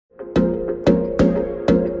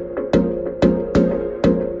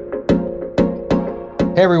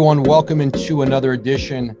Hey everyone, welcome into another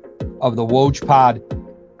edition of the Woj Pod.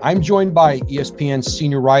 I'm joined by ESPN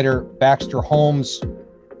senior writer Baxter Holmes,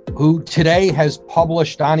 who today has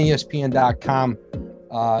published on ESPN.com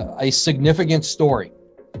a significant story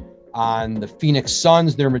on the Phoenix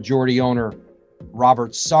Suns, their majority owner,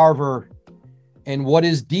 Robert Sarver, and what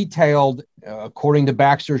is detailed, according to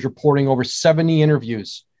Baxter's reporting, over 70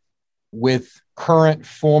 interviews with current,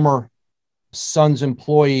 former Suns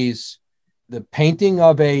employees, the painting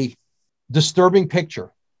of a disturbing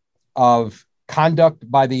picture of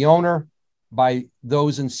conduct by the owner, by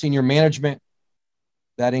those in senior management.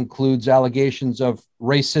 That includes allegations of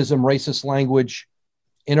racism, racist language,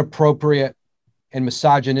 inappropriate and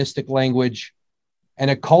misogynistic language,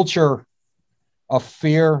 and a culture of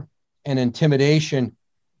fear and intimidation.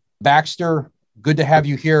 Baxter, good to have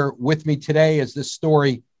you here with me today as this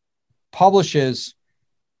story publishes.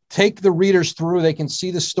 Take the readers through. They can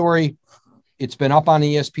see the story. It's been up on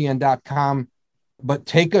ESPN.com, but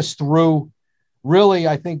take us through really,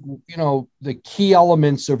 I think, the key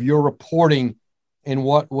elements of your reporting in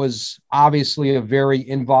what was obviously a very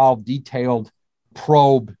involved, detailed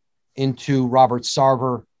probe into Robert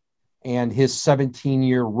Sarver and his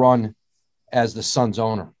 17-year run as the Suns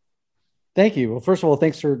owner. Thank you. Well, first of all,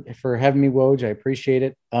 thanks for having me, Woj. I appreciate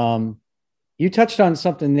it. You touched on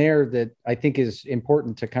something there that I think is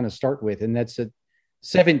important to kind of start with, and that's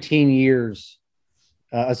 17 years,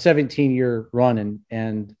 a 17-year run.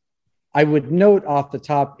 And I would note off the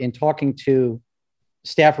top, in talking to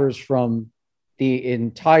staffers from the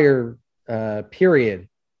entire period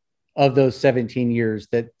of those 17 years,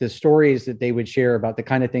 that the stories that they would share about the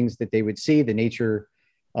kind of things that they would see, the nature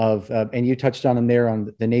of, and you touched on them there,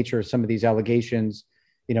 on the nature of some of these allegations,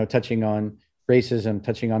 touching on racism,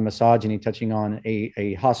 touching on misogyny, touching on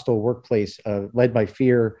a hostile workplace led by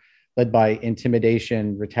fear, led by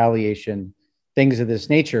intimidation, retaliation, things of this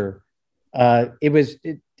nature. It was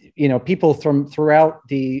people from throughout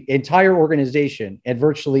the entire organization at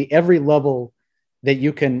virtually every level that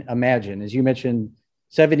you can imagine. As you mentioned,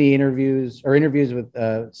 70 interviews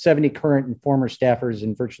with 70 current and former staffers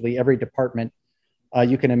in virtually every department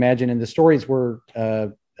you can imagine. And the stories were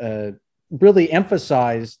really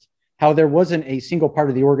emphasized how there wasn't a single part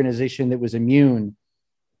of the organization that was immune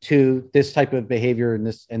to this type of behavior and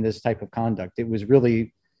this type of conduct. It was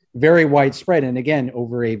really very widespread. And again,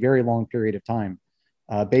 over a very long period of time,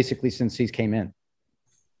 basically since he's came in.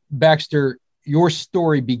 Baxter, your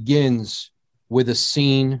story begins with a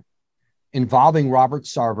scene involving Robert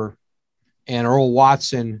Sarver and Earl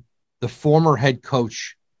Watson, the former head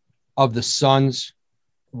coach of the Suns.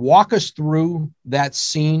 Walk us through that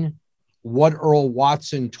scene, what Earl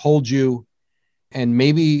Watson told you, and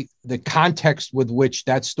maybe the context with which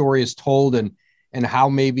that story is told, and how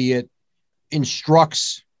maybe it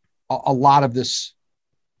instructs a lot of this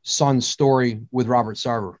Suns story with Robert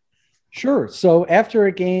Sarver. Sure. So after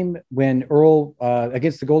a game when Earl,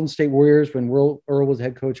 against the Golden State Warriors, when Earl was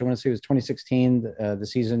head coach, I want to say it was 2016, the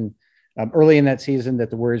season, early in that season that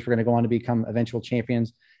the Warriors were going to go on to become eventual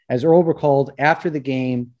champions. As Earl recalled, after the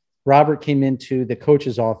game, Robert came into the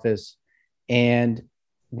coach's office and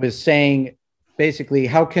was saying, basically,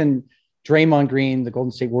 how can Draymond Green, the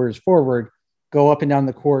Golden State Warriors forward, go up and down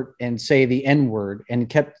the court and say the N-word, and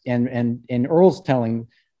kept, and Earl's telling,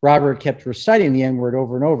 Robert kept reciting the N-word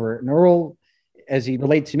over and over. And Earl, as he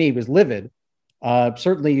relayed to me, was livid.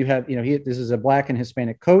 Certainly you have, this is a Black and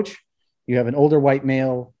Hispanic coach. You have an older white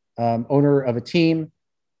male owner of a team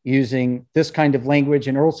using this kind of language.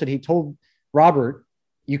 And Earl said he told Robert,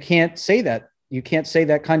 you can't say that. You can't say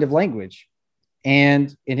that kind of language.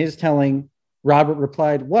 And in his telling, Robert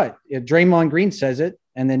replied, what? If Draymond Green says it.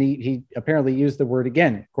 And then he apparently used the word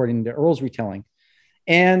again, according to Earl's retelling.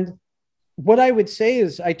 And what I would say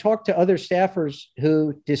is I talked to other staffers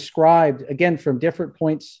who described, again, from different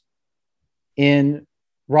points in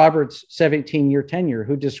Robert's 17-year tenure,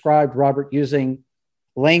 who described Robert using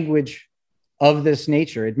language of this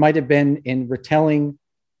nature. It might have been in retelling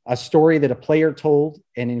a story that a player told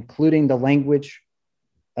and including the language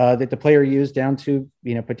that the player used, down to,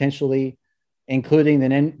 potentially including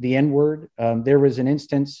the N-word. There was an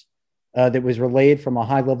instance that was relayed from a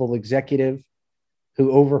high-level executive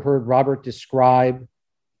who overheard Robert describe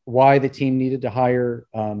why the team needed to hire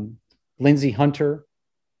Lindsey Hunter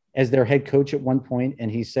as their head coach at one point. And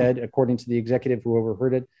he said, according to the executive who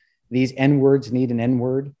overheard it, these N-words need an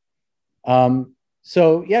N-word.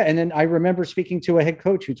 So, yeah. And then I remember speaking to a head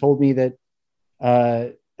coach who told me that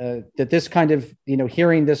that this kind of,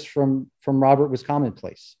 hearing this from Robert was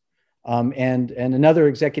commonplace. And another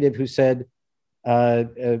executive who said,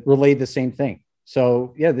 relayed the same thing.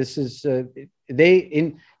 So, yeah, this is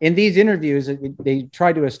in these interviews, they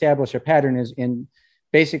try to establish a pattern is in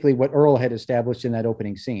basically what Earl had established in that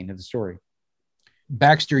opening scene of the story.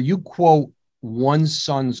 Baxter, you quote one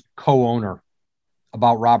Son's co-owner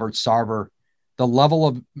about Robert Sarver. The level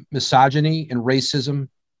of misogyny and racism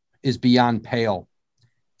is beyond pale.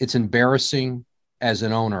 It's embarrassing as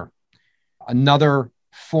an owner. Another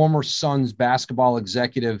former Suns basketball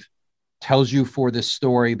executive tells you for this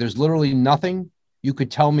story, there's literally nothing you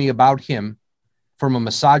could tell me about him from a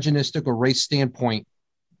misogynistic or race standpoint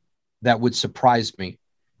that would surprise me.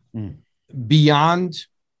 Beyond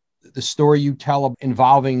the story you tell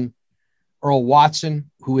involving Earl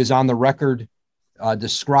Watson, who is on the record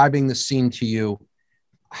describing the scene to you,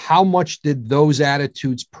 how much did those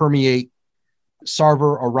attitudes permeate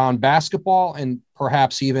Sarver around basketball and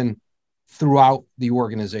perhaps even throughout the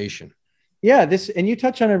organization? Yeah, and you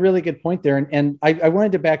touch on a really good point there. And I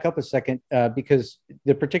wanted to back up a second because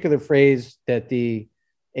the particular phrase that the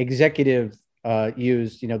executive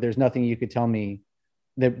used, there's nothing you could tell me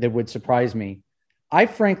that would surprise me. I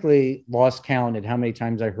frankly lost count at how many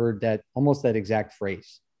times I heard almost that exact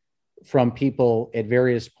phrase from people at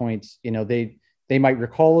various points. They might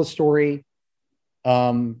recall a story,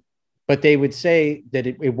 but they would say that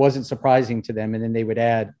it wasn't surprising to them. And then they would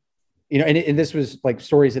add, and this was like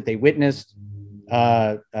stories that they witnessed,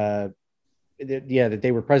 that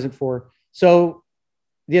they were present for. So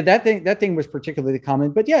yeah, that thing was particularly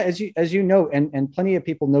common, but yeah, as you know, and plenty of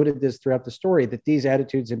people noted this throughout the story, that these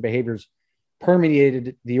attitudes and behaviors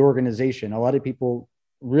permeated the organization. A lot of people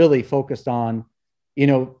really focused on,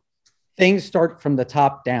 things start from the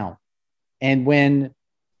top down. And when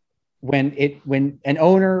an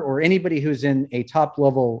owner or anybody who's in a top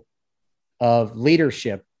level of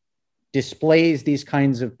leadership displays these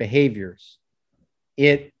kinds of behaviors,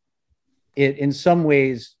 it in some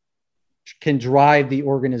ways can drive the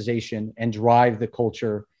organization and drive the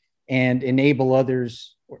culture and enable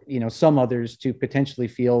others, some others to potentially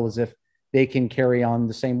feel as if they can carry on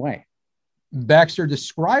the same way. Baxter,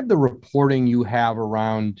 describe the reporting you have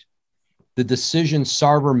around the decision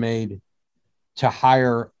Sarver made to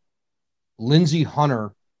hire Lindsey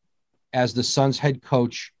Hunter as the Suns head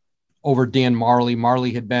coach over Dan Marley.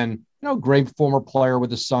 Marley had been, a great former player with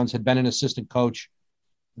the Suns, had been an assistant coach.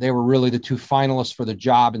 They were really the two finalists for the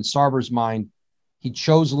job. In Sarver's mind, he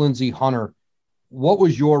chose Lindsey Hunter. What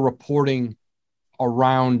was your reporting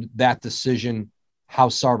around that decision, how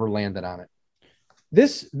Sarver landed on it?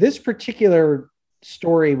 This particular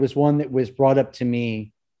story was one that was brought up to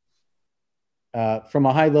me from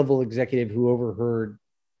a high-level executive who overheard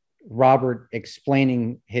Robert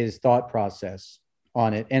explaining his thought process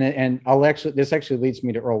on it. And this actually leads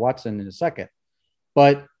me to Earl Watson in a second.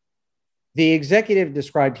 But the executive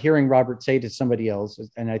described hearing Robert say to somebody else,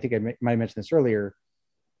 and I think I might have mentioned this earlier,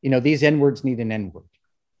 these N-words need an N-word.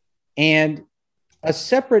 And a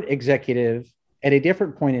separate executive at a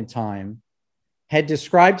different point in time had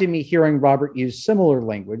described to me hearing Robert use similar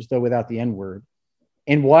language, though without the N-word,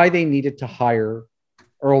 and why they needed to hire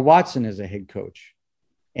Earl Watson as a head coach.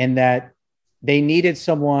 And that they needed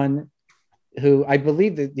someone who, I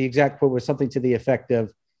believe that the exact quote was something to the effect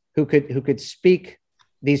of, who could speak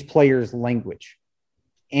these players' language.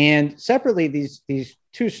 And separately, these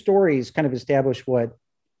two stories kind of establish what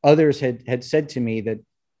others had said to me, that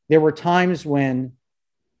there were times when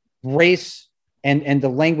race and the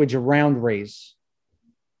language around race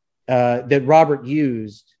that Robert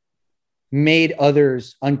used made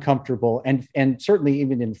others uncomfortable, and certainly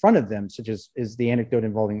even in front of them, such as the anecdote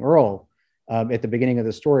involving Earl at the beginning of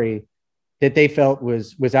the story, that they felt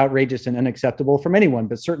was outrageous and unacceptable from anyone,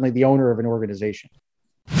 but certainly the owner of an organization.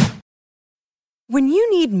 When you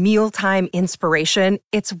need mealtime inspiration,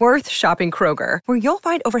 it's worth shopping Kroger, where you'll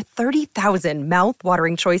find over 30,000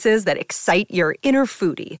 mouth-watering choices that excite your inner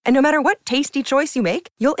foodie. And no matter what tasty choice you make,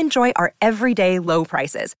 you'll enjoy our everyday low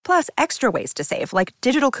prices, plus extra ways to save, like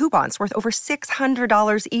digital coupons worth over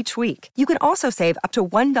 $600 each week. You can also save up to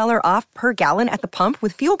 $1 off per gallon at the pump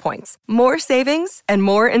with fuel points. More savings and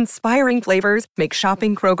more inspiring flavors make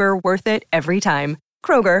shopping Kroger worth it every time.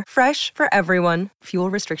 Kroger, fresh for everyone. Fuel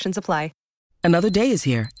restrictions apply. Another day is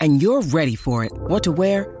here, and you're ready for it. What to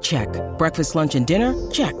wear? Check. Breakfast, lunch, and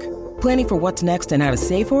dinner? Check. Planning for what's next and how to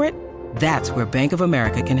save for it? That's where Bank of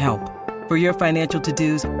America can help. For your financial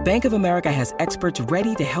to-dos, Bank of America has experts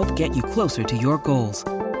ready to help get you closer to your goals.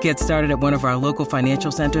 Get started at one of our local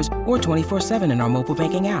financial centers or 24/7 in our mobile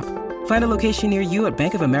banking app. Find a location near you at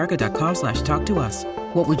bankofamerica.com/talktous.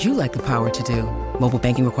 What would you like the power to do? Mobile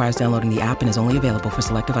banking requires downloading the app and is only available for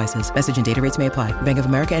select devices. Message and data rates may apply. Bank of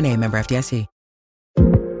America NA, member FDIC.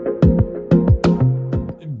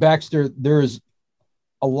 Baxter, there's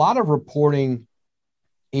a lot of reporting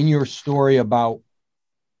in your story about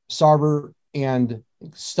Sarver and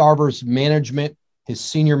Sarver's management, his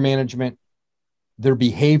senior management, their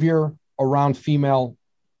behavior around female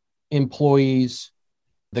employees,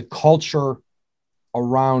 the culture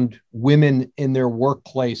around women in their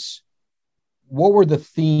workplace. What were the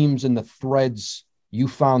themes and the threads you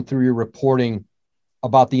found through your reporting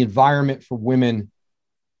about the environment for women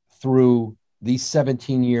through these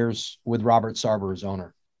 17 years with Robert Sarver as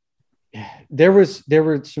owner? There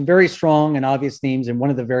were some very strong and obvious themes, and one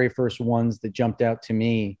of the very first ones that jumped out to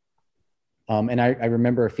me, and I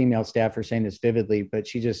remember a female staffer saying this vividly, but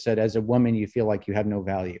she just said, as a woman, you feel like you have no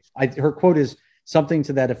value. Her quote is something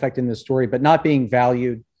to that effect in the story, but not being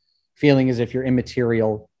valued, feeling as if you're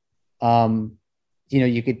immaterial.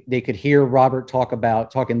 They could hear Robert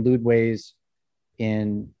talking lewd ways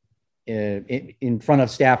in front of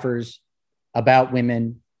staffers about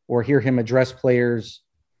women, or hear him address players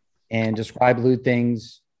and describe lewd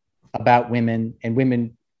things about women, and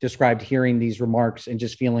women described hearing these remarks and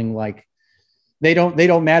just feeling like they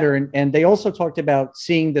don't matter. And they also talked about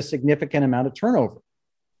seeing the significant amount of turnover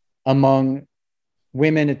among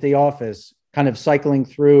women at the office, kind of cycling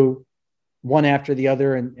through one after the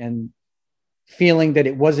other, and feeling that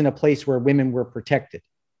it wasn't a place where women were protected.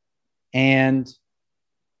 And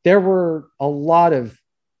there were a lot of,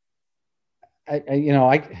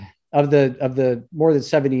 of the more than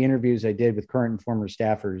 70 interviews I did with current and former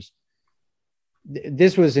staffers,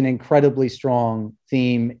 this was an incredibly strong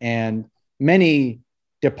theme, and many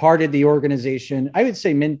departed the organization. I would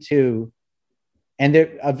say men too. And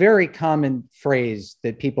a very common phrase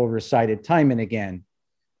that people recited time and again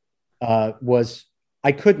was,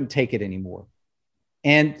 "I couldn't take it anymore."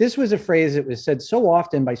 And this was a phrase that was said so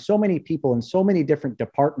often by so many people in so many different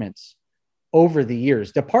departments over the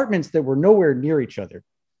years, departments that were nowhere near each other,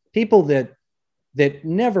 people that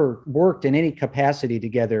never worked in any capacity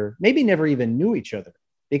together, maybe never even knew each other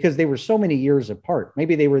because they were so many years apart.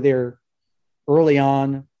 Maybe they were there early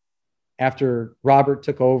on after Robert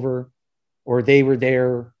took over, or they were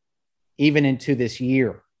there even into this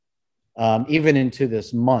year, even into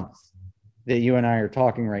this month that you and I are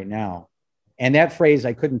talking right now. And that phrase,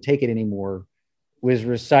 "I couldn't take it anymore," was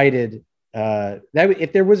recited. That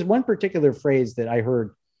if there was one particular phrase that I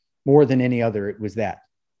heard more than any other, it was that.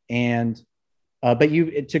 And but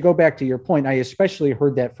to go back to your point, I especially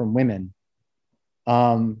heard that from women,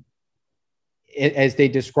 as they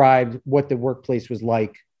described what the workplace was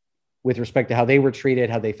like with respect to how they were treated,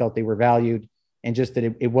 how they felt they were valued, and just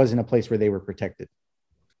that it wasn't a place where they were protected.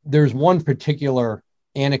 There's one particular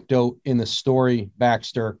anecdote in the story,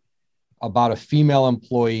 Baxter, about a female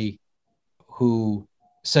employee who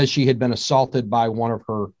says she had been assaulted by one of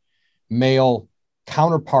her male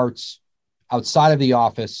counterparts outside of the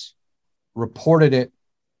office, reported it,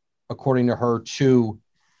 according to her, to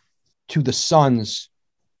the Suns,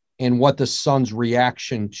 and what the Suns'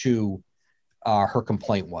 reaction to her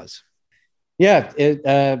complaint was. Yeah,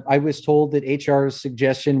 I was told that HR's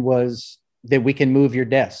suggestion was that we can move your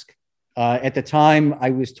desk. At the time,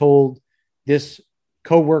 I was told this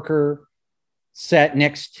coworker sat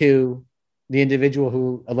next to the individual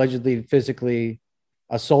who allegedly physically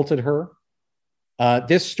assaulted her.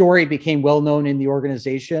 This story became well known in the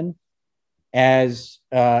organization as,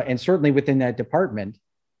 and certainly within that department,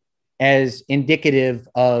 as indicative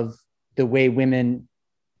of the way women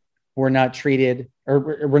were not treated, or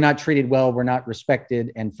were not treated well, were not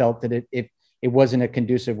respected, and felt that it wasn't a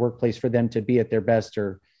conducive workplace for them to be at their best,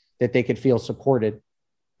 or that they could feel supported.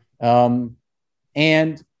 And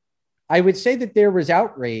I would say that there was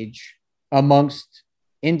outrage amongst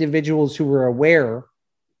individuals who were aware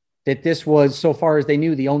that this was, so far as they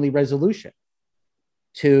knew, the only resolution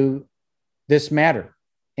to this matter.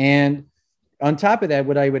 And on top of that,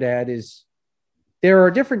 what I would add is there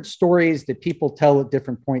are different stories that people tell at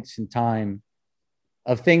different points in time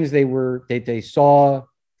of things they saw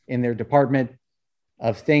in their department,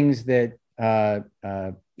 of things that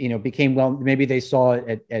became, well, maybe they saw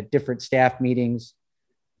it at different staff meetings,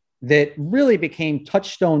 that really became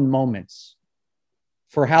touchstone moments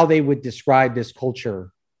for how they would describe this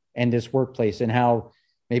culture and this workplace, and how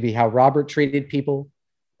Robert treated people,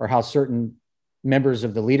 or how certain members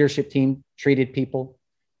of the leadership team treated people.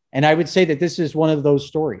 And I would say that this is one of those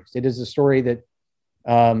stories. It is a story that,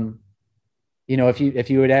 if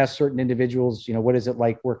you would ask certain individuals, what is it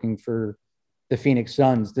like working for the Phoenix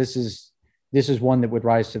Suns? This is one that would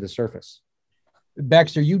rise to the surface.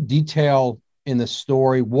 Baxter, you detail in the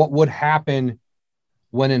story what would happen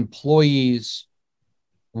when employees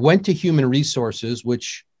went to human resources,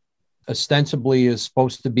 which ostensibly is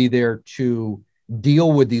supposed to be there to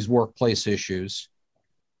deal with these workplace issues,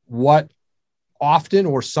 what often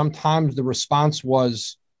or sometimes the response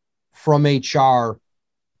was from HR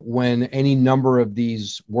when any number of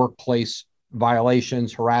these workplace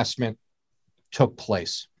violations, harassment took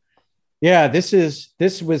place? Yeah, this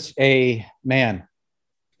was a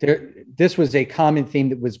this was a common theme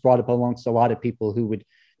that was brought up amongst a lot of people who would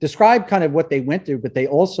describe kind of what they went through, but they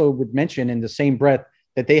also would mention in the same breath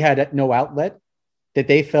that they had no outlet, that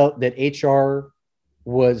they felt that HR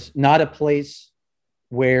was not a place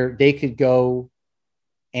where they could go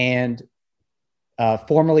and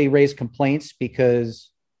formally raise complaints, because,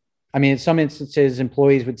 I mean, in some instances,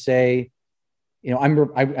 employees would say, Robert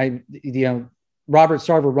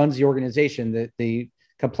Sarver runs the organization. The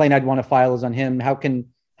complaint I'd want to file is on him. How can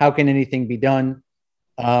anything be done?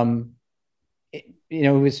 It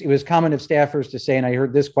was common of staffers to say, and I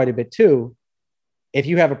heard this quite a bit too, if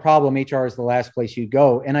you have a problem, HR is the last place you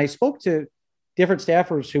go. And I spoke to different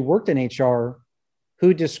staffers who worked in HR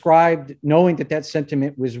who described knowing that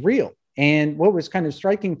sentiment was real. And what was kind of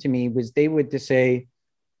striking to me was they would just say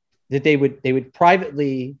that they would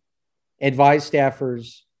privately advise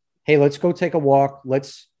staffers, hey, let's go take a walk.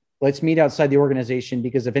 Let's meet outside the organization,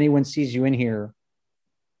 because if anyone sees you in here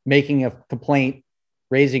making a complaint,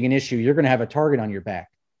 raising an issue, you're going to have a target on your back.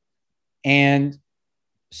 And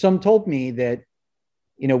some told me that,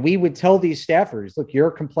 we would tell these staffers, look,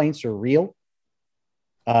 your complaints are real.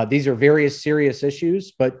 These are very serious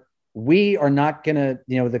issues, but we are not going to,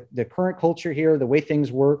 the current culture here, the way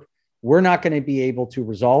things work, we're not going to be able to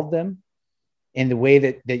resolve them in the way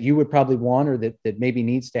that you would probably want, or that maybe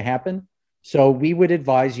needs to happen. So we would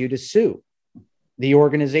advise you to sue the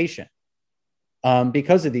organization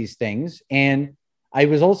because of these things. And I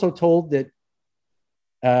was also told that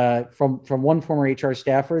from one former HR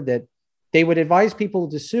staffer that they would advise people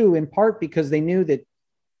to sue in part because they knew that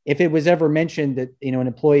if it was ever mentioned that, an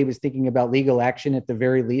employee was thinking about legal action, at the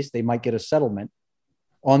very least, they might get a settlement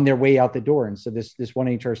on their way out the door. And so this one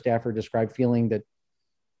HR staffer described feeling that,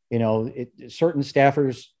 certain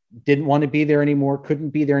staffers didn't want to be there anymore,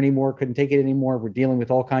 couldn't be there anymore, couldn't take it anymore. We're dealing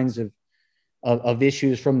with all kinds of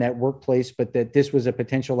issues from that workplace, but that this was a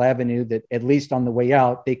potential avenue that, at least on the way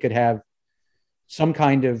out, they could have some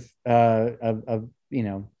kind of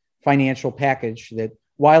financial package that,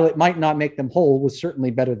 while it might not make them whole, was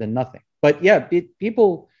certainly better than nothing. But yeah, the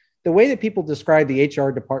way that people describe the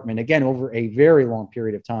HR department, again, over a very long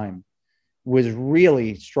period of time, was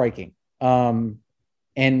really striking. It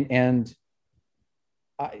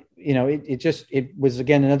was,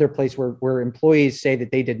 again, another place where employees say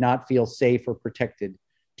that they did not feel safe or protected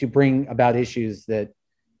to bring about issues that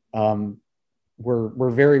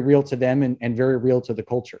were very real to them and very real to the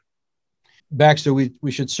culture. Baxter,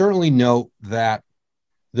 we should certainly note that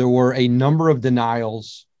there were a number of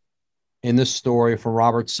denials in this story from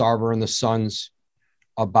Robert Sarver and the Sons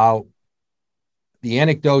about the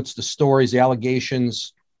anecdotes, the stories, the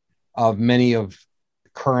allegations of many of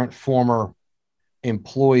current former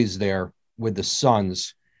employees there with the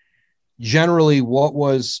Sons. Generally, what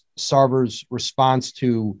was Sarver's response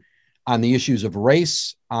on the issues of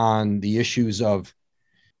race, on the issues of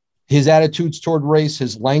his attitudes toward race,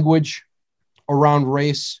 his language around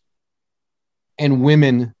race, and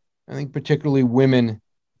women, I think particularly women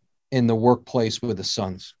in the workplace with the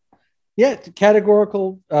Sons? Yeah,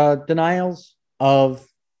 categorical denials of,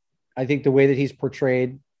 I think, the way that he's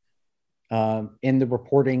portrayed in the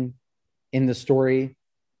reporting, in the story,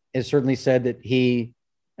 is certainly said that he,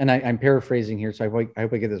 and I'm paraphrasing here, so I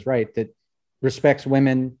hope I get this right, that respects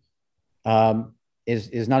women,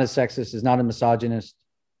 is not a sexist, is not a misogynist,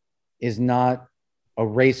 is not a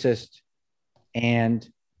racist. And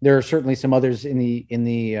there are certainly some others in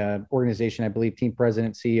the organization. I believe team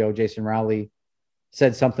president, CEO Jason Rowley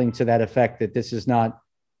said something to that effect, that this is not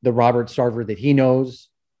the Robert Sarver that he knows.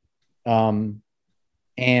 And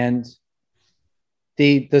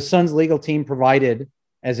the Suns legal team provided,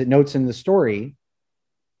 as it notes in the story,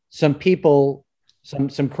 some people, some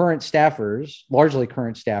current staffers, largely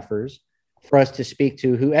current staffers, for us to speak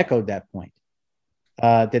to, who echoed that point.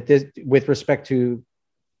 That this, with respect to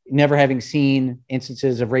never having seen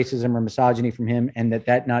instances of racism or misogyny from him, and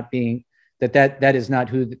that not being, that is not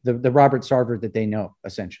who the Robert Sarver that they know,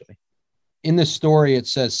 essentially. In this story, it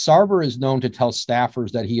says Sarver is known to tell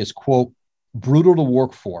staffers that he is, quote, brutal to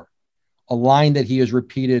work for, a line that he has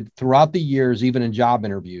repeated throughout the years, even in job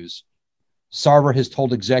interviews. Sarver has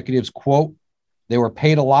told executives, quote, they were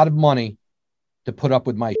paid a lot of money to put up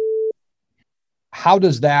with my. How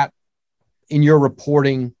does that, in your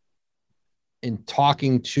reporting, in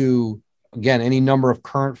talking to, again, any number of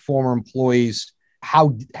current, former employees,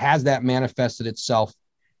 how has that manifested itself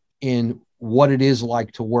in what it is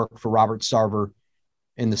like to work for Robert Sarver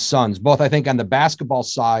in the Suns, both I think on the basketball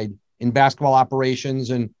side, in basketball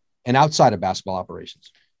operations and outside of basketball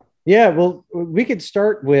operations. Yeah, well, we could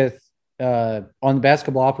start with on the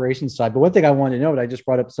basketball operations side, but one thing I wanted to note, I just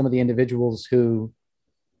brought up some of the individuals who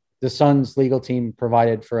the Suns legal team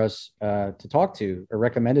provided for us to talk to or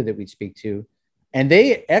recommended that we speak to. And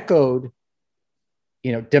they echoed,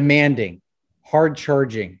 demanding, hard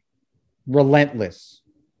charging, relentless.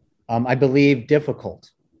 I believe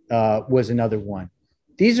difficult was another one.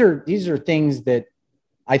 These are things that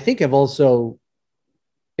I think have also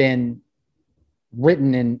been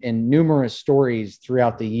written in numerous stories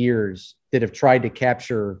throughout the years that have tried to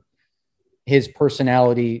capture his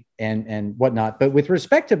personality and whatnot. But with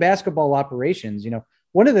respect to basketball operations,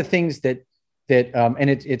 one of the things that and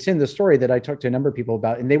it's in the story that I talked to a number of people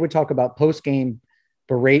about, and they would talk about post-game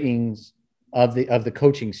beratings of the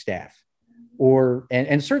coaching staff,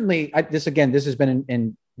 and certainly this has been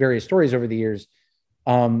in various stories over the years,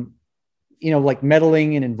 like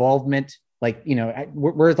meddling and involvement, like,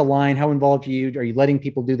 where's the line? How involved are you letting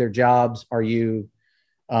people do their jobs? Are you,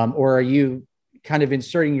 or are you kind of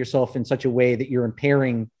inserting yourself in such a way that you're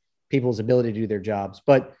impairing people's ability to do their jobs?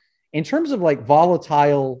 But in terms of like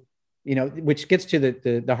volatile, which gets to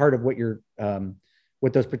the heart of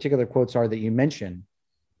what those particular quotes are that you mentioned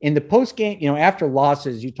in the post game, after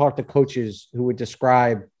losses, you talk to coaches who would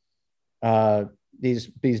describe these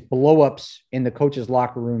blowups in the coaches'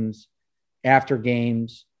 locker rooms after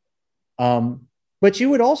games. But you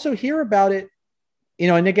would also hear about it,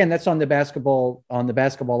 and again, that's on the basketball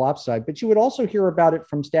ops side, but you would also hear about it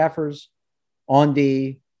from staffers on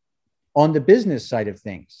the business side of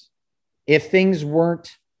things. If things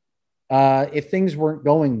weren't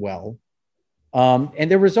going well,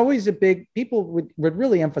 and there was always people would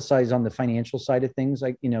really emphasize on the financial side of things,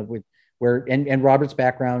 like, and Robert's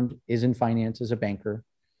background is in finance as a banker.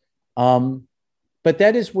 But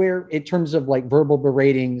that is where, in terms of like verbal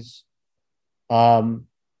beratings,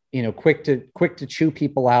 quick to chew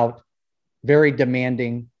people out, very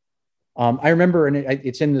demanding. I remember, and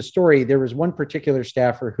it's in the story, there was one particular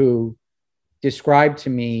staffer who described to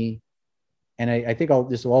me, and I think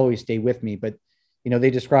this will always stay with me, but,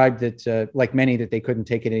 they described that, like many, that they couldn't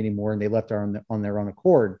take it anymore and they left on their own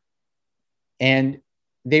accord. And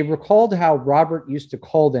they recalled how Robert used to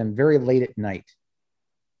call them very late at night,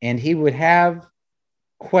 and he would have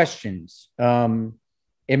questions.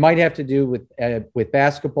 It might have to do with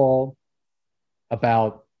basketball,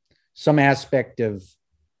 about some aspect of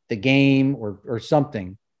the game or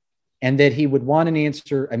something, and that he would want an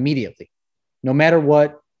answer immediately, no matter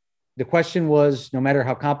what the question was, no matter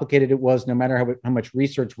how complicated it was, no matter how much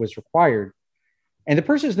research was required. And the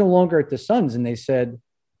person is no longer at the Suns, and they said,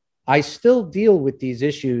 I still deal with these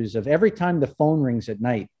issues of every time the phone rings at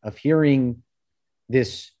night, of hearing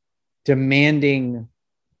this demanding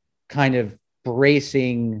kind of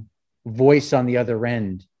bracing voice on the other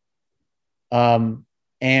end. And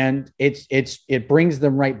it brings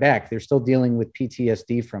them right back. They're still dealing with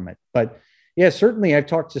PTSD from it. But yeah, certainly I've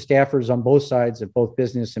talked to staffers on both sides of both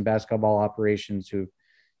business and basketball operations who,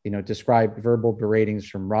 described verbal beratings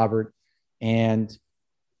from Robert, and,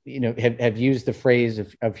 have used the phrase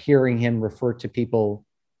of hearing him refer to people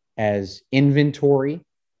as inventory.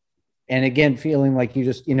 And again, feeling like you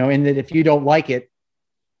just, and that if you don't like it,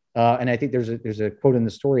 and I think there's a quote in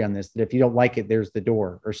the story on this, that if you don't like it, there's the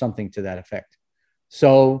door, or something to that effect.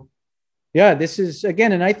 So yeah, this is,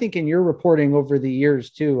 again, and I think in your reporting over the years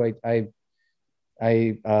too, I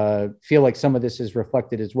feel like some of this is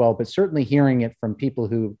reflected as well, but certainly hearing it from people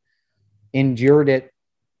who endured it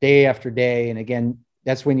day after day. And again,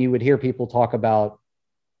 that's when you would hear people talk about,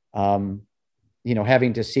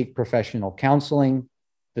 having to seek professional counseling,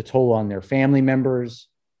 the toll on their family members,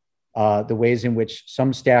 the ways in which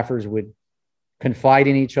some staffers would confide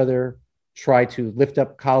in each other, try to lift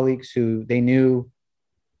up colleagues who they knew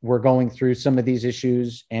were going through some of these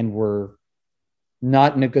issues and were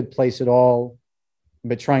not in a good place at all,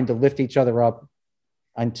 but trying to lift each other up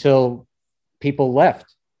until people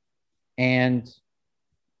left. And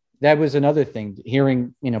that was another thing,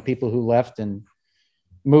 hearing, people who left and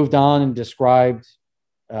moved on and described,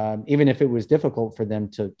 even if it was difficult for them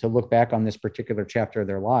to look back on this particular chapter of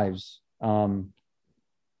their lives,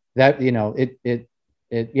 this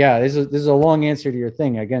is a long answer to your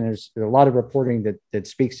thing. Again, there's a lot of reporting that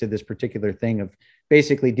speaks to this particular thing of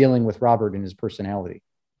basically dealing with Robert and his personality.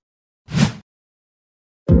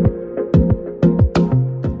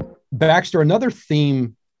 Baxter, another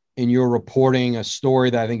theme in your reporting, a story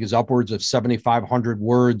that I think is upwards of 7,500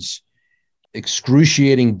 words,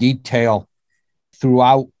 excruciating detail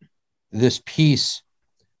throughout this piece,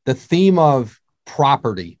 the theme of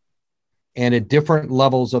property and at different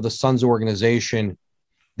levels of the Suns organization,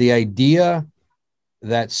 the idea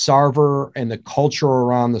that Sarver and the culture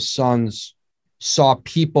around the Suns saw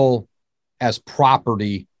people as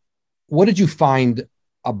property. What did you find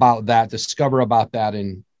about that, discover about that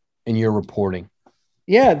in your reporting?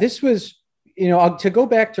 Yeah, this was, to go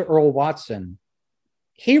back to Earl Watson,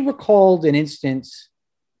 he recalled an instance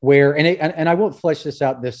where, and I won't flesh this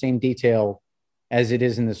out in the same detail as it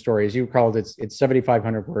is in the story. As you recalled, it's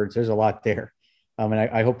 7,500 words. There's a lot there. And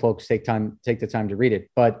I hope folks take the time to read it.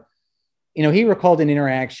 But, he recalled an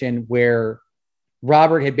interaction where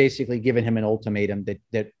Robert had basically given him an ultimatum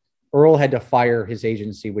that Earl had to fire his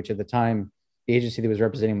agency, which at the time, the agency that was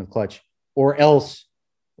representing him with Clutch, or else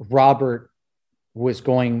Robert was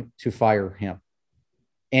going to fire him.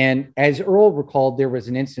 And as Earl recalled, there was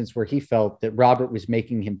an instance where he felt that Robert was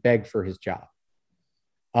making him beg for his job.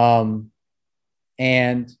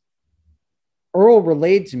 And Earl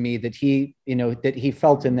relayed to me that he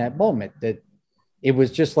felt in that moment that it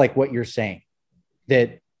was just like what you're saying,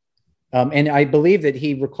 that, and I believe that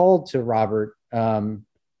he recalled to Robert, I don't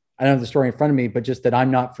have the story in front of me, but just that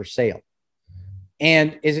I'm not for sale.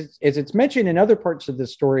 And as it's mentioned in other parts of the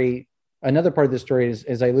story, another part of the story is,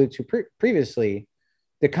 as I alluded to previously,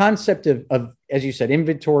 the concept of, as you said,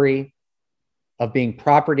 inventory, of being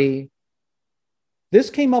property.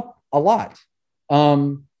 This came up a lot.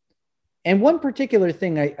 And one particular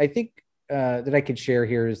thing I think that I could share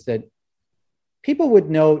here is that people would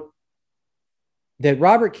note that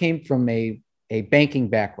Robert came from a banking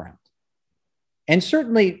background. And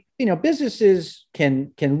certainly, businesses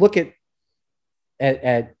can look at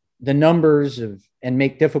the numbers and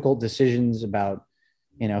make difficult decisions about,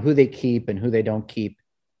 who they keep and who they don't keep.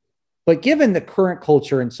 But given the current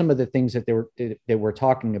culture and some of the things that we're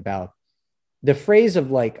talking about, the phrase of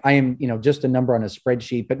like, I am, just a number on a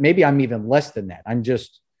spreadsheet, but maybe I'm even less than that.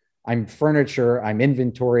 I'm furniture, I'm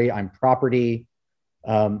inventory, I'm property.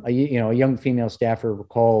 A young female staffer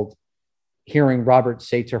recalled hearing Robert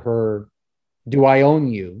say to her, "Do I own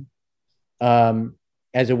you?"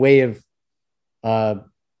 As a way of kind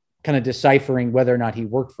of deciphering whether or not he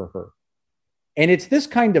worked for her. And it's this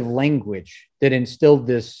kind of language that instilled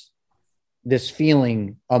this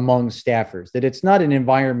feeling among staffers, that it's not an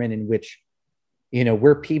environment in which,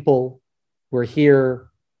 we're people, we're here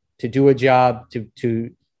to do a job, to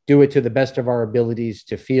do it to the best of our abilities,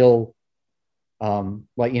 to feel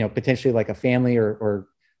like, potentially like a family or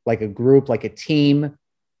like a group, like a team,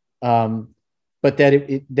 but that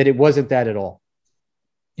it wasn't that at all.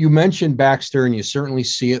 You mentioned Baxter, and you certainly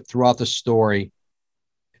see it throughout the story.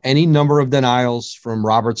 Any number of denials from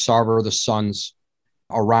Robert Sarver of the Suns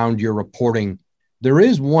around your reporting. There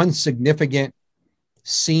is one significant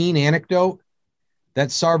scene anecdote that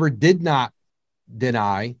Sarver did not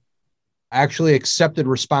deny, actually accepted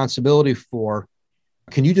responsibility for.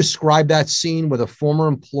 Can you describe that scene with a former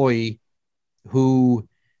employee who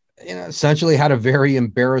essentially had a very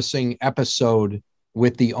embarrassing episode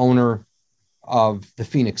with the owner of the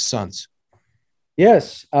Phoenix Suns?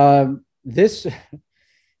 Yes.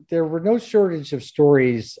 There were no shortage of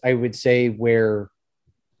stories, I would say, where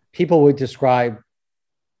people would describe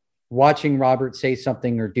watching Robert say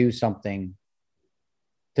something or do something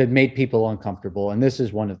that made people uncomfortable. And this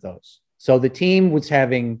is one of those. So the team was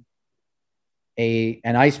having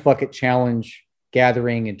an ice bucket challenge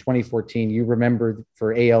gathering in 2014. You remember,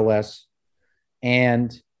 for ALS,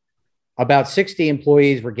 and about 60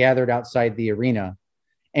 employees were gathered outside the arena,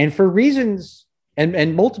 and for reasons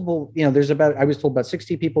and multiple, I was told about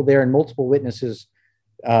 60 people there, and multiple witnesses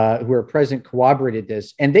who were present corroborated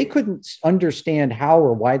this, and they couldn't understand how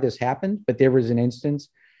or why this happened. But there was an instance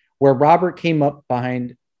where Robert came up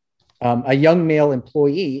behind a young male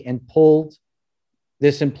employee and pulled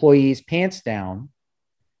this employee's pants down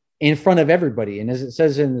in front of everybody. And as it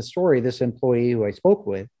says in the story, this employee who I spoke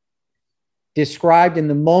with described in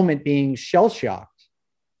the moment being shell-shocked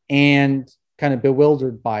and kind of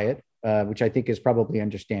bewildered by it, which I think is probably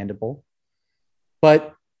understandable.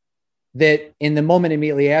 But that in the moment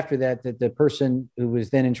immediately after that, that the person who was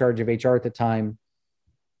then in charge of HR at the time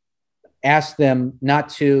asked them not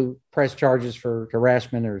to press charges for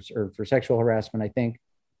harassment or for sexual harassment, I think.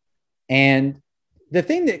 And the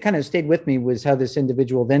thing that kind of stayed with me was how this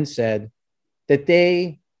individual then said that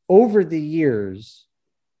they, over the years,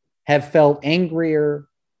 have felt angrier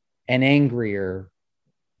and angrier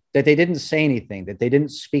that they didn't say anything, that they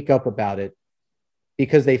didn't speak up about it,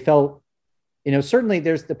 because they felt, certainly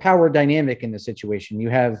there's the power dynamic in the situation.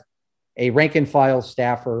 You have a rank and file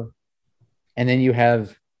staffer, and then you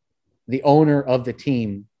have the owner of the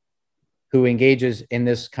team who engages in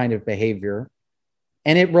this kind of behavior.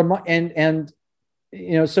 And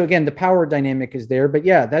So again, the power dynamic is there, but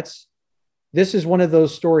yeah, this is one of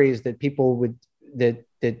those stories that people that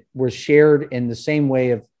were shared in the same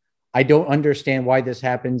way of, I don't understand why this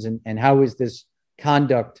happens. And how is this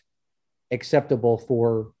conduct acceptable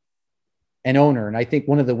for an owner? And I think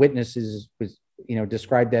one of the witnesses was,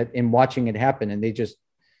 described that in watching it happen. And they just,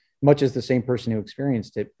 much as the same person who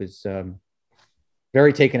experienced it, was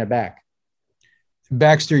very taken aback.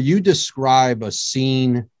 Baxter, you describe a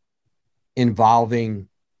scene involving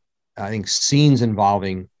Robert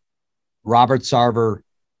Sarver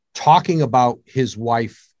talking about his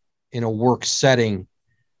wife in a work setting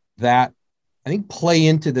that I think play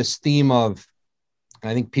into this theme of, and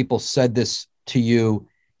I think people said this to you,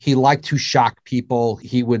 he liked to shock people.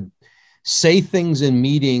 He would say things in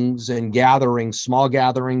meetings and gatherings, small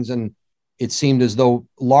gatherings, and it seemed as though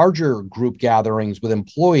larger group gatherings with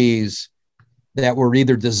employees that were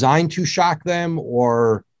either designed to shock them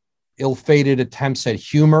or ill-fated attempts at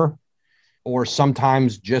humor, or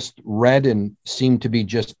sometimes just read and seemed to be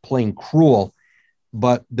just plain cruel.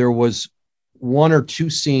 But there was one or two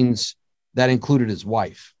scenes that included his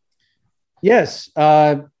wife. Yes.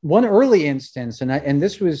 One early instance, and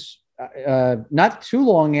this was not too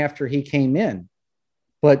long after he came in,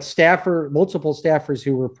 but multiple staffers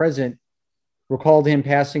who were present recalled him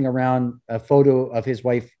passing around a photo of his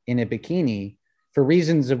wife in a bikini for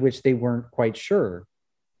reasons of which they weren't quite sure.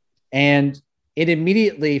 And it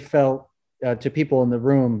immediately felt to people in the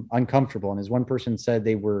room uncomfortable. And as one person said,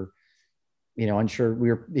 they were,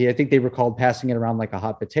 unsure. I think they recalled passing it around like a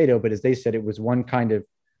hot potato, but as they said, it was one kind of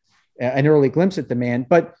an early glimpse at the man.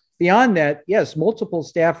 But beyond that, yes, multiple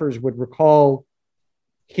staffers would recall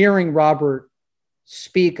hearing Robert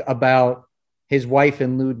speak about his wife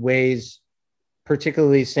in lewd ways,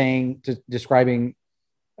 particularly describing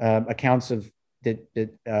accounts of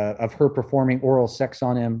her performing oral sex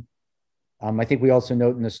on him. I think we also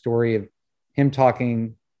note in the story of him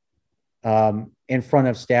talking in front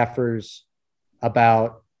of staffers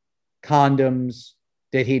about condoms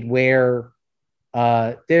that he'd wear.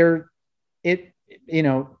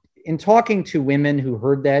 In talking to women who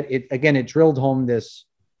heard that, it drove home this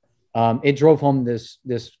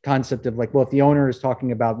concept of like, well, if the owner is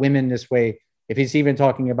talking about women this way, if he's even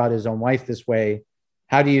talking about his own wife this way,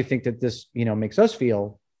 how do you think that this, makes us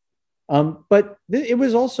feel? But it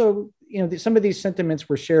was also, some of these sentiments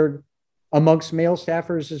were shared amongst male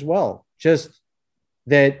staffers as well. Just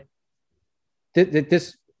that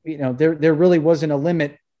this, there really wasn't a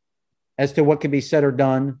limit as to what could be said or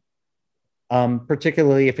done,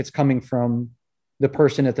 particularly if it's coming from the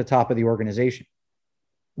person at the top of the organization.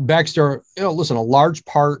 Baxter, listen, a large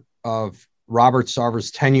part of Robert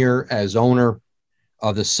Sarver's tenure as owner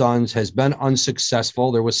of the Suns has been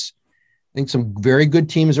unsuccessful. There was, I think, some very good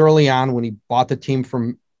teams early on when he bought the team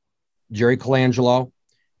from Jerry Colangelo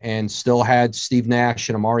and still had Steve Nash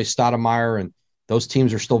and Amari Stoudemire, and those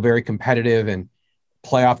teams are still very competitive and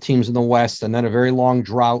playoff teams in the West, and then a very long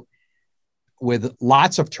drought with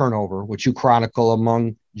lots of turnover, which you chronicle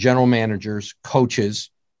among general managers, coaches,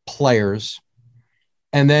 players.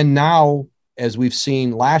 And then now, as we've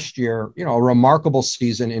seen last year, a remarkable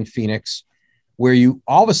season in Phoenix where you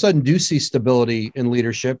all of a sudden do see stability in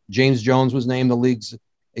leadership. James Jones was named the league's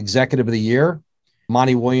executive of the year.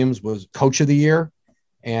 Monty Williams was coach of the year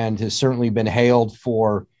and has certainly been hailed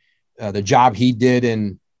for the job he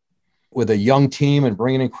did with a young team and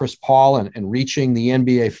bringing in Chris Paul and reaching the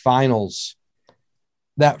NBA finals.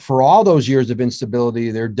 That for all those years of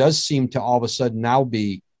instability, there does seem to all of a sudden now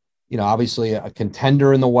be, obviously a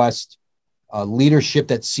contender in the West, a leadership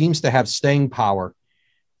that seems to have staying power.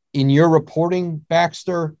 In your reporting,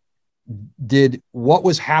 Baxter, did what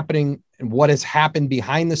was happening and what has happened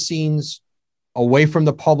behind the scenes away from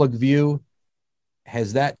the public view,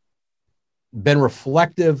 has that been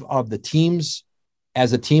reflective of the teams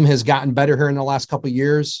as the team has gotten better here in the last couple of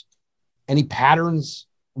years? Any patterns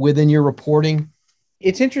within your reporting?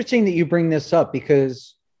 It's interesting that you bring this up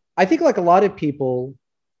because I think, like a lot of people,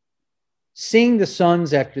 seeing the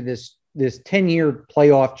Suns after this 10-year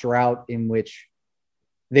playoff drought in which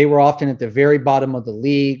they were often at the very bottom of the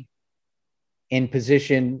league, in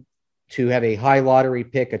position to have a high lottery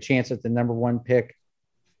pick, a chance at the number one pick,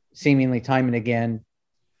 seemingly time and again.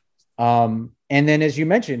 And then, as you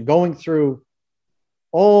mentioned, going through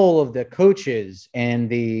all of the coaches and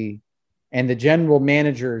the general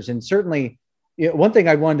managers, and certainly, one thing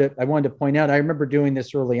I wanted to point out, I remember doing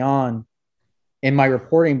this early on in my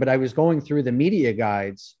reporting, but I was going through the media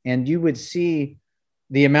guides and you would see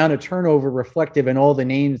the amount of turnover reflective in all the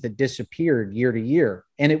names that disappeared year to year.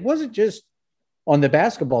 And it wasn't just on the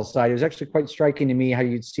basketball side. It was actually quite striking to me how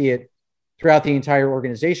you'd see it throughout the entire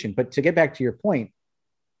organization. But to get back to your point,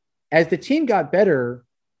 as the team got better,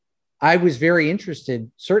 I was very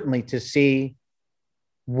interested, certainly, to see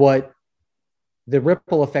what the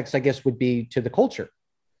ripple effects, I guess, would be to the culture.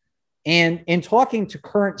 And in talking to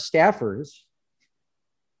current staffers,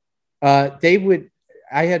 I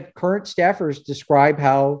had current staffers describe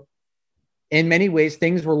how, in many ways,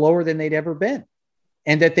 things were lower than they'd ever been,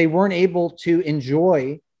 and that they weren't able to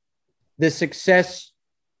enjoy the success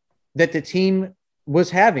that the team was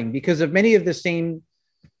having because of many of the same,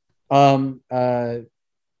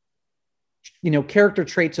 character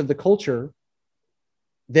traits of the culture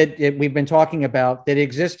that we've been talking about that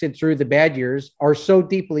existed through the bad years are so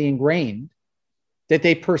deeply ingrained that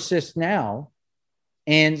they persist now.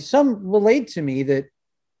 And some relate to me that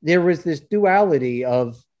there was this duality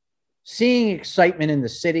of seeing excitement in the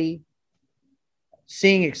city,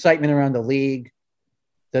 seeing excitement around the league,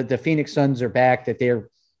 that the Phoenix Suns are back, that they're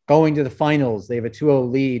going to the finals, they have a 2-0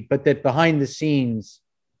 lead, but that behind the scenes,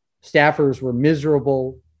 staffers were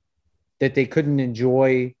miserable, that they couldn't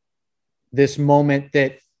enjoy this moment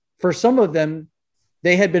that for some of them,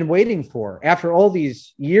 they had been waiting for after all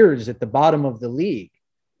these years at the bottom of the league.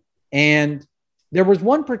 And there was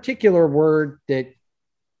one particular word that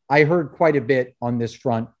I heard quite a bit on this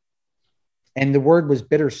front, and the word was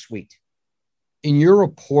bittersweet. In your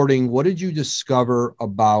reporting, what did you discover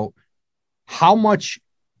about how much,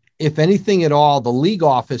 if anything at all, the league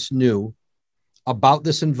office knew about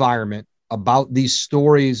this environment, about these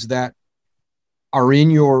stories that are in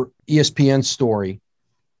your ESPN story,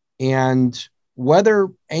 and whether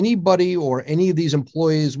anybody or any of these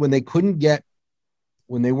employees, when they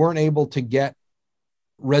weren't able to get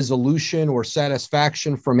resolution or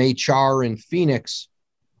satisfaction from HR in Phoenix,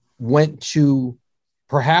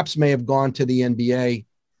 perhaps may have gone to the NBA,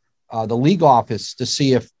 the league office, to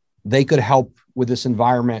see if they could help with this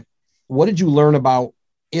environment. What did you learn about,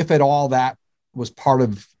 if at all, that was part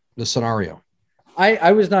of the scenario?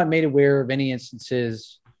 I was not made aware of any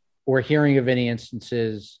instances or hearing of any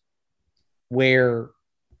instances where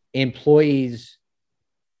employees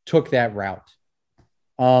took that route.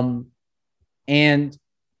 And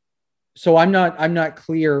so I'm not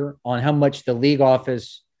clear on how much the league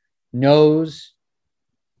office knows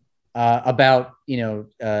about,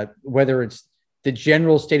 whether it's the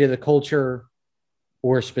general state of the culture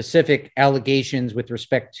or specific allegations with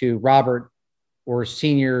respect to Robert or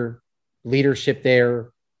senior leadership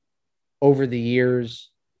there over the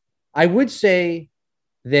years. I would say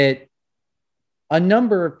that a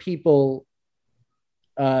number of people,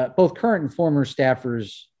 both current and former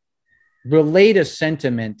staffers, relate a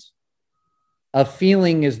sentiment of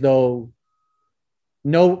feeling as though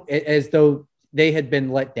they had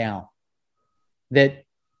been let down, that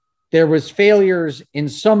there was failures in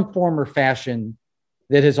some form or fashion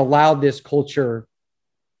that has allowed this culture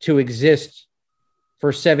to exist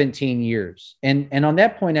for 17 years. And on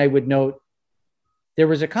that point, I would note there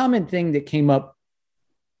was a common thing that came up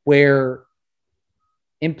where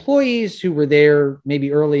employees who were there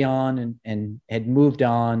maybe early on and had moved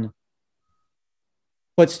on,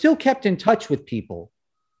 but still kept in touch with people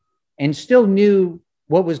and still knew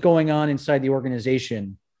what was going on inside the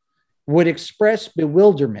organization, would express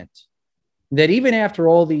bewilderment that even after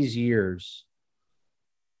all these years,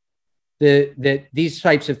 that these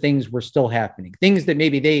types of things were still happening, things that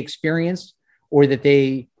maybe they experienced or that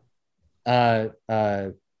they,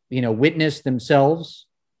 witnessed themselves,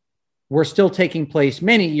 were still taking place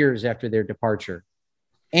many years after their departure.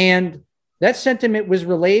 And that sentiment was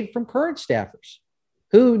relayed from current staffers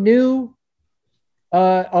who knew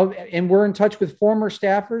and were in touch with former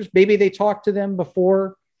staffers. Maybe they talked to them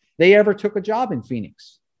before they ever took a job in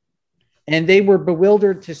Phoenix. And they were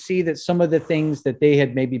bewildered to see that some of the things that they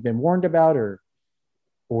had maybe been warned about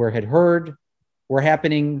or had heard were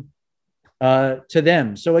happening to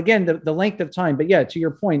them. So again, the length of time, but yeah, to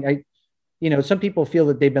your point, some people feel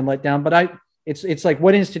that they've been let down, but it's like,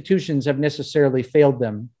 what institutions have necessarily failed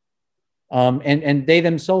them? And they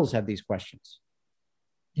themselves have these questions.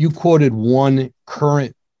 You quoted one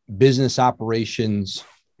current business operations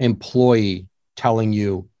employee telling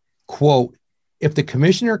you, quote, if the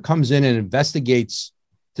commissioner comes in and investigates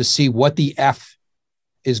to see what the F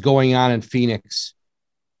is going on in Phoenix,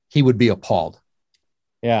 he would be appalled.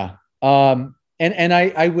 Yeah. And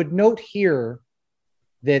I would note here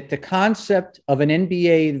that the concept of an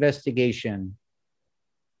NBA investigation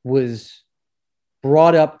was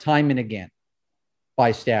brought up time and again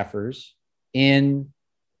by staffers in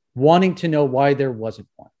wanting to know why there wasn't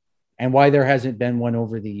one and why there hasn't been one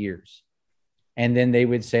over the years. And then they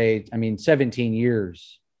would say, 17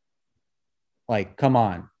 years, like, come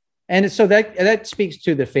on. And so that speaks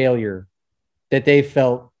to the failure that they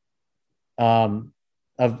felt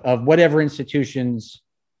of whatever institutions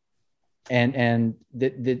and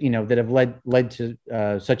that have led to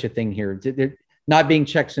such a thing here. There not being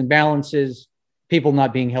checks and balances, people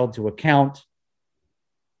not being held to account,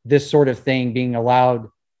 this sort of thing being allowed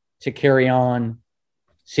to carry on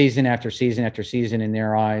season after season after season in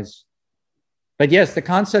their eyes. But yes, the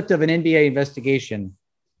concept of an NBA investigation,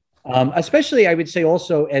 especially I would say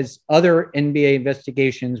also as other NBA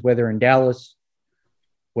investigations, whether in Dallas,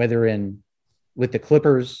 whether with the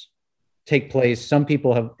Clippers take place, some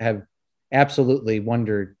people have absolutely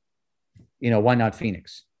wondered, why not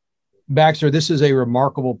Phoenix? Baxter, this is a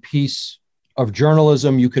remarkable piece of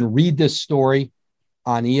journalism. You can read this story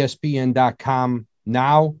on ESPN.com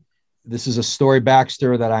now. This is a story,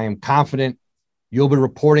 Baxter, that I am confident you'll be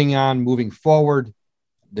reporting on moving forward.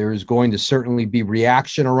 There's going to certainly be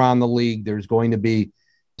reaction around the league. There's going to be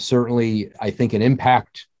certainly, I think, an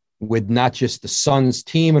impact with not just the Suns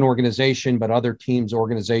team and organization, but other teams,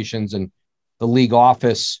 organizations, and the league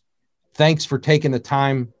office. Thanks for taking the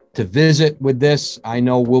time to visit with this. I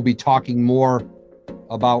know we'll be talking more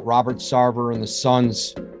about Robert Sarver and the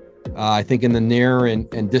Suns, I think, in the near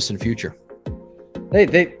and distant future.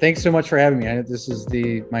 Hey, thanks so much for having me. I know this is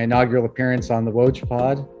my inaugural appearance on the Woj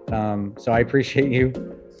Pod, so I appreciate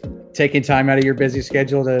you taking time out of your busy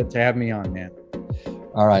schedule to have me on, man.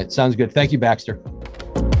 All right, sounds good. Thank you, Baxter.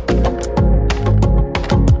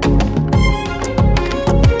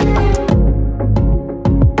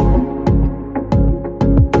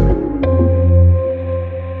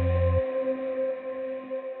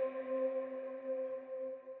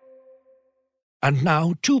 And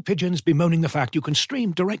now, two pigeons bemoaning the fact you can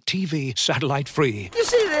stream DirecTV satellite-free. You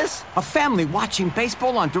see this? A family watching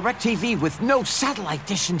baseball on DirecTV with no satellite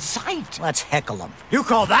dish in sight. Let's heckle them. You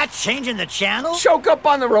call that changing the channel? Choke up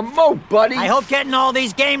on the remote, buddy. I hope getting all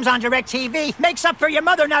these games on DirecTV makes up for your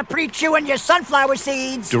mother not pre-chewing your sunflower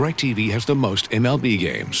seeds. DirecTV has the most MLB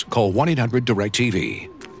games. Call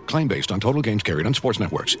 1-800-DirecTV. Claim based on total games carried on sports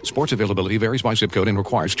networks. Sports availability varies by zip code and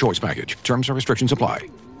requires choice package. Terms and restrictions apply.